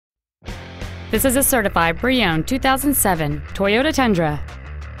This is a certified pre-owned 2007 Toyota Tundra.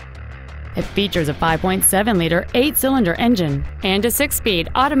 It features a 5.7-liter 8-cylinder engine and a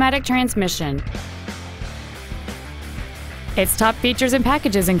 6-speed automatic transmission. Its top features and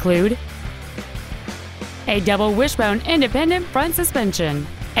packages include a double wishbone independent front suspension,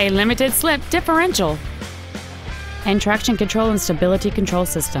 a limited slip differential, and traction control and stability control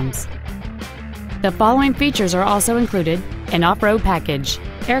systems. The following features are also included: an off-road package,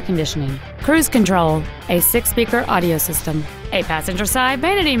 air conditioning, cruise control, a 6-speaker audio system, a passenger side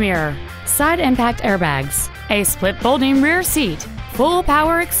vanity mirror, side impact airbags, a split folding rear seat, full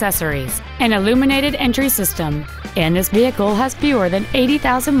power accessories, an illuminated entry system, and this vehicle has fewer than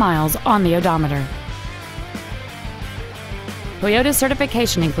 80,000 miles on the odometer. Toyota's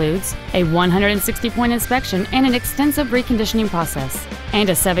certification includes a 160-point inspection and an extensive reconditioning process, and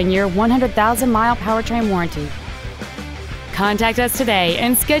a 7-year, 100,000-mile powertrain warranty. Contact us today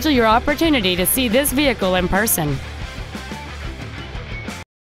and schedule your opportunity to see this vehicle in person.